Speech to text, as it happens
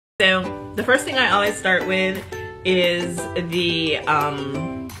So the first thing I always start with is the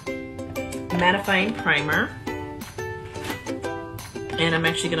mattifying primer. And I'm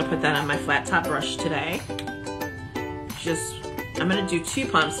actually gonna put that on my flat top brush today. I'm gonna do 2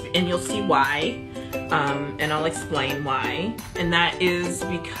 pumps and you'll see why. And I'll explain why. And that is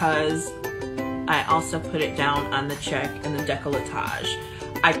because I also put it down on the cheek and the décolletage.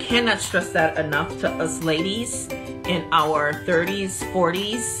 I cannot stress that enough to us ladies in our 30s,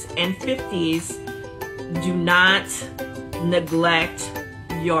 40s, and 50s. Do not neglect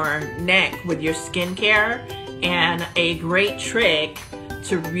your neck with your skincare. And a great trick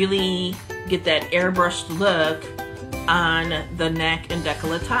to really get that airbrushed look on the neck and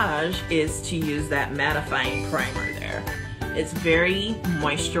décolletage is to use that mattifying primer there. It's very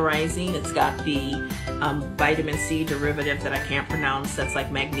moisturizing. It's got the vitamin C derivative that I can't pronounce. That's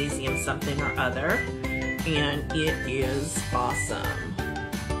like magnesium something or other. And it is awesome.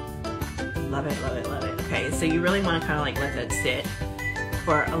 Love it, love it, love it. Okay, so you really want to kind of like let that sit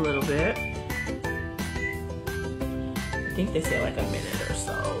for a little bit. I think they say like a minute or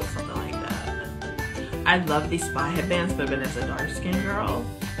so, something like that. I love these spa headbands, but as a dark skinned girl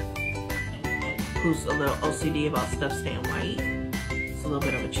who's a little OCD about stuff staying white, it's a little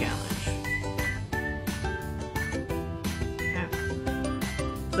bit of a challenge. Okay.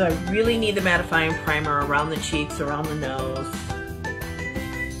 So I really need the mattifying primer around the cheeks, around the nose.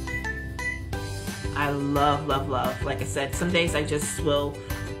 I love, love, love. Like I said, some days I just will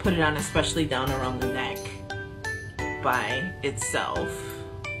put it on, especially down around the neck by itself.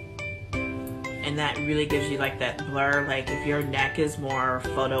 And that really gives you like that blur. Like if your neck is more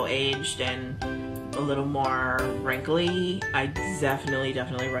photo aged and a little more wrinkly, I definitely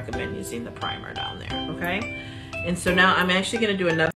recommend using the primer down there, okay? And so now I'm actually gonna do another